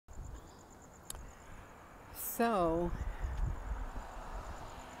So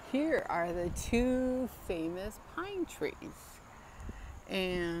here are the two famous pine trees.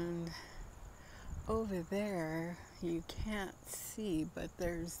 And over there, you can't see, but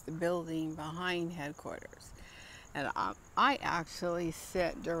there's the building behind headquarters. And I actually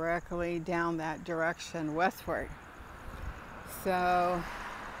sit directly down that direction westward. So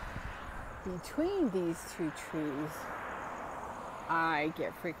between these two trees, I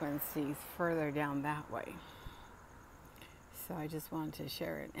get frequencies further down that way. So I just wanted to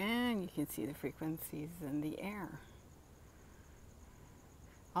share it. And you can see the frequencies in the air.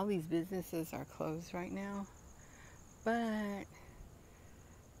 All these businesses are closed right now, but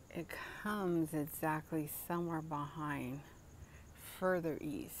it comes exactly somewhere behind, further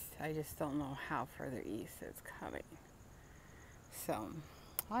east. I just don't know how further east it's coming. So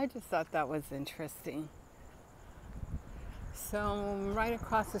I just thought that was interesting. So right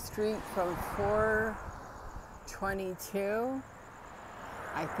across the street from 422,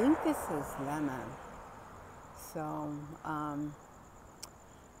 I think this is Lemon. So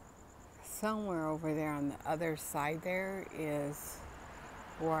somewhere over there on the other side there is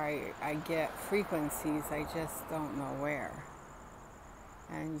where I get frequencies. I just don't know where.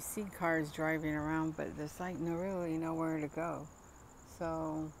 And you see cars driving around, but there's like really nowhere to go.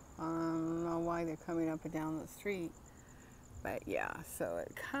 So I don't know why they're coming up and down the street. But yeah, so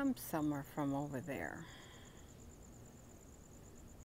it comes somewhere from over there.